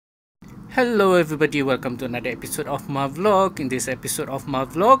Hello everybody, welcome to another episode of my vlog. In this episode of my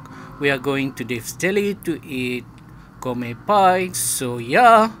vlog, we are going to Dave's Deli to eat gourmet pie. So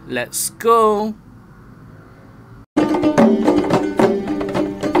yeah, let's go.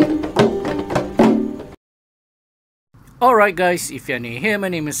 Alright guys, if you're new here, my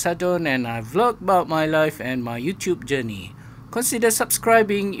name is Saadon and I vlog about my life and my YouTube journey. Consider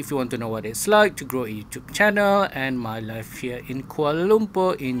subscribing if you want to know what it's like to grow a YouTube channel and my life here in Kuala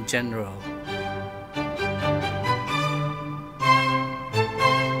Lumpur in general.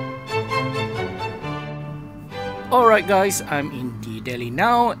 Alright guys, I'm in the deli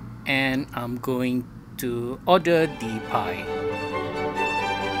now and I'm going to order the pie.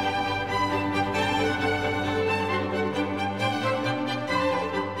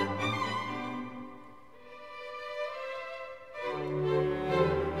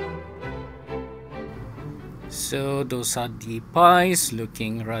 So those are the pies,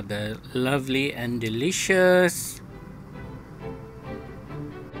 looking rather lovely and delicious.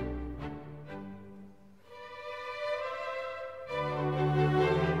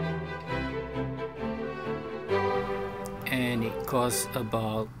 And it costs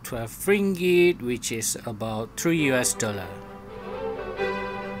about 12 ringgit, which is about $3 US.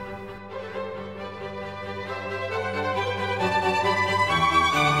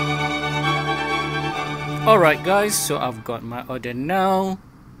 Alright guys, so I've got my order now.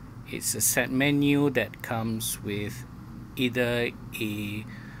 It's a set menu that comes with either a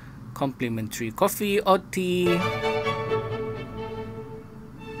complimentary coffee or tea.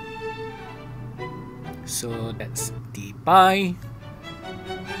 So that's the pie.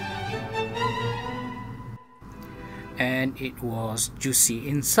 And it was juicy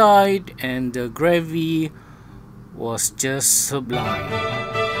inside and the gravy was just sublime.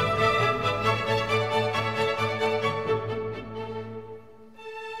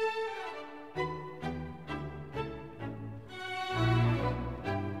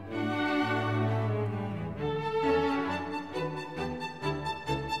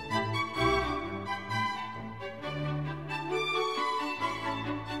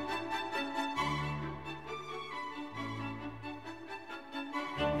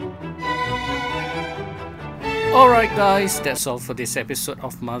 Alright guys, that's all for this episode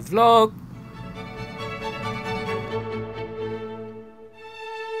of my vlog.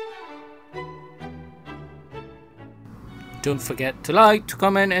 Don't forget to like, to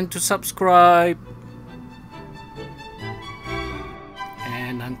comment and to subscribe.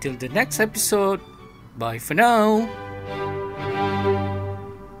 And until the next episode, bye for now.